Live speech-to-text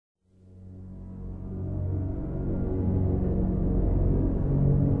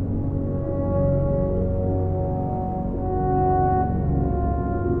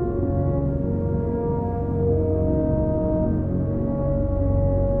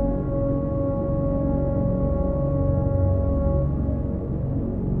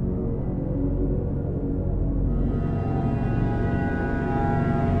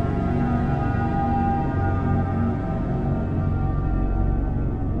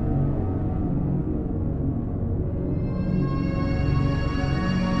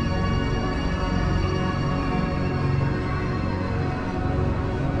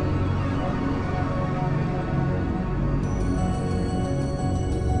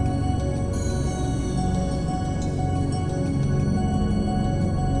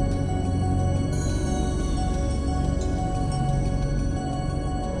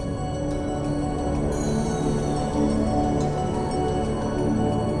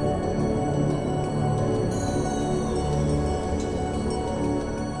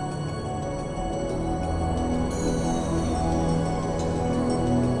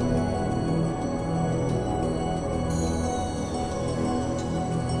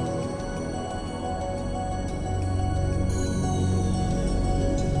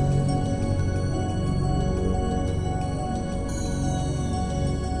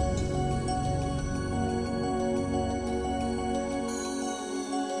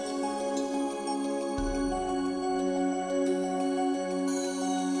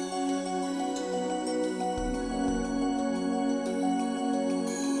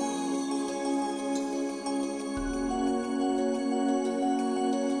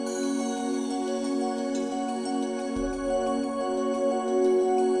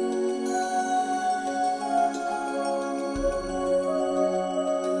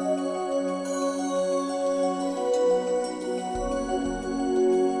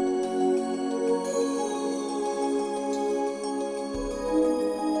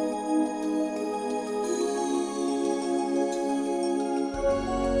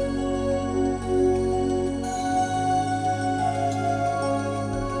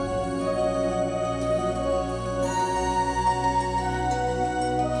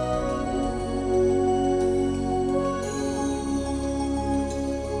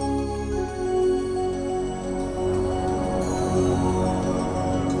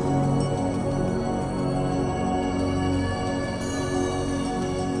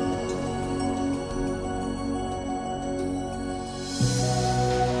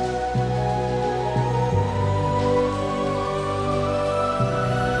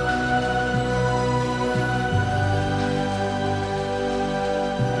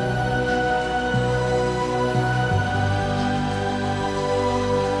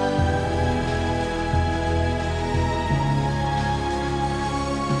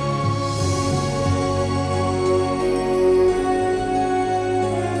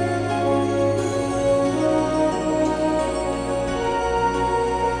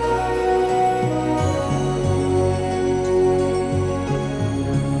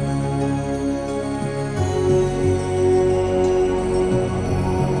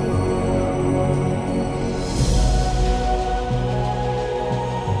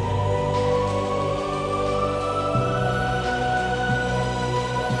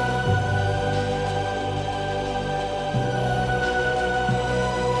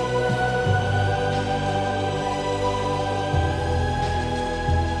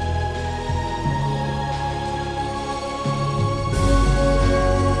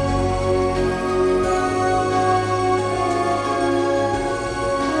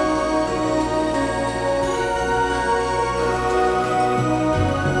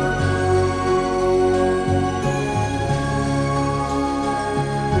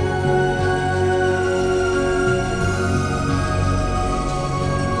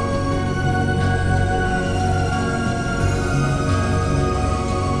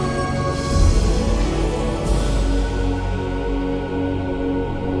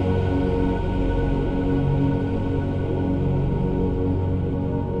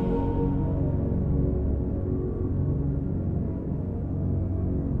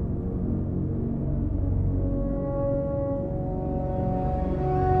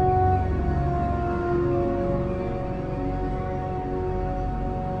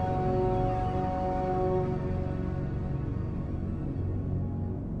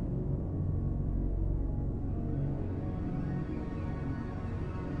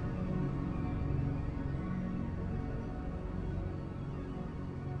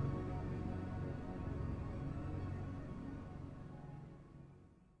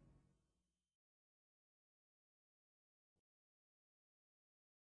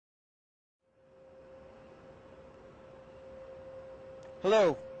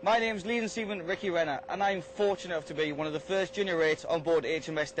Hello, my name is Leading Seaman Ricky Renner, and I'm fortunate enough to be one of the first junior rates on board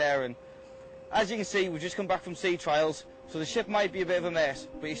HMS Daring. As you can see, we've just come back from sea trials, so the ship might be a bit of a mess,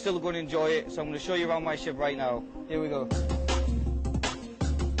 but you're still going to enjoy it, so I'm going to show you around my ship right now. Here we go.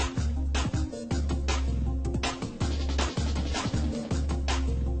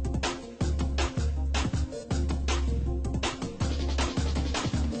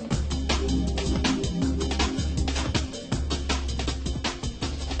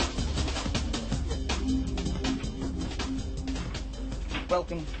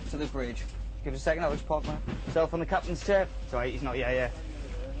 Welcome to the bridge. Give us a second, I'll just park myself on the captain's chair. Sorry, he's not yet.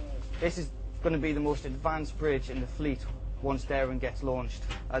 This is going to be the most advanced bridge in the fleet once Daring gets launched.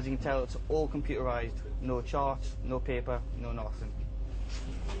 As you can tell, it's all computerised. No charts, no paper, no nothing.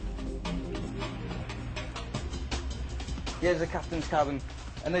 Here's the captain's cabin,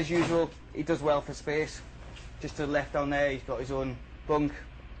 and as usual, he does well for space. Just to the left down there, he's got his own bunk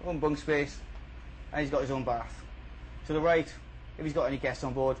space, and he's got his own bath. To the right, if he's got any guests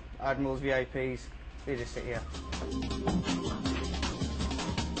on board, admirals, VIPs, they just sit here.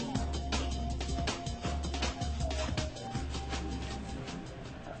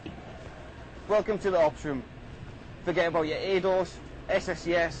 Welcome to the ops room. Forget about your ADOS,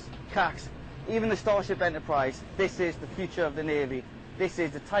 SSCS, CACs, even the Starship Enterprise. This is the future of the Navy. This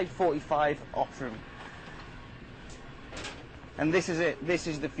is the Type 45 ops room. And this is it. This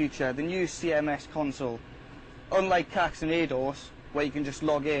is the future. The new CMS console. Unlike CACs and ADOS, where you can just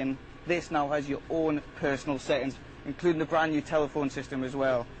log in, this now has your own personal settings, including the brand new telephone system as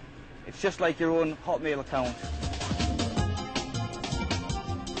well. It's just like your own Hotmail account.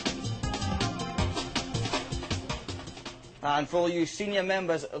 And for all you senior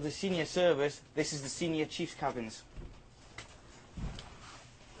members of the senior service, this is the senior chief's cabins.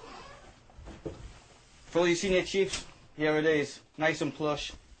 For all you senior chiefs, here it is. Nice and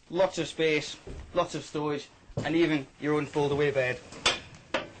plush, lots of space, lots of storage, and even your own fold-away bed.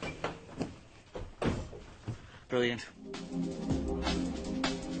 Brilliant.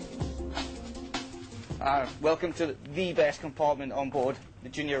 Welcome to the best compartment on board, the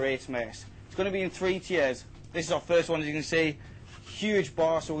Junior Rates Mess. It's going to be in 3 tiers. This is our first one, as you can see. Huge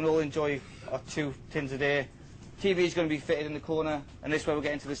bar, so we can all enjoy our 2 tins a day. TV is going to be fitted in the corner, and this is where we're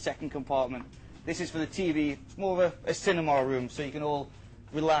getting to the second compartment. This is for the TV. It's more of a cinema room, so you can all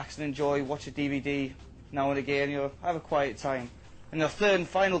relax and enjoy, watch a DVD now and again, have a quiet time. And the third and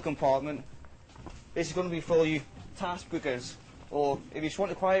final compartment, this is going to be for all you task bookers, or if you just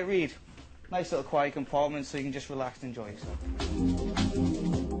want a quiet read. Nice little quiet compartment so you can just relax and enjoy yourself.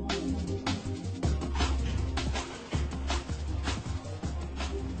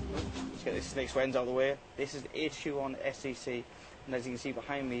 Let's get this snakes wens out of the way. This is the HQ on SCC, and as you can see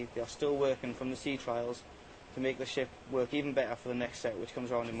behind me, they are still working from the sea trials to make the ship work even better for the next set, which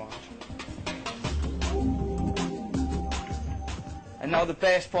comes around in March. And now the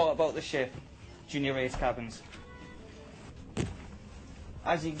best part about the ship, junior race cabins.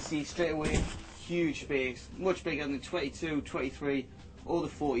 As you can see straight away, huge space, much bigger than the 22, 23, or the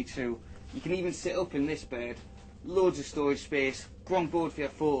 42. You can even sit up in this bed, loads of storage space, grommet board for your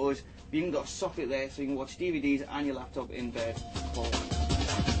photos. You even got a socket there so you can watch DVDs and your laptop in bed.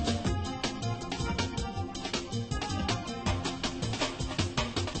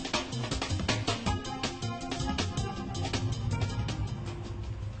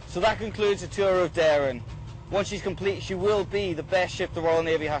 So that concludes the tour of Daring. Once she's complete, she will be the best ship the Royal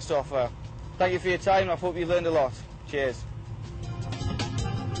Navy has to offer. Thank you for your time, I hope you learned a lot. Cheers.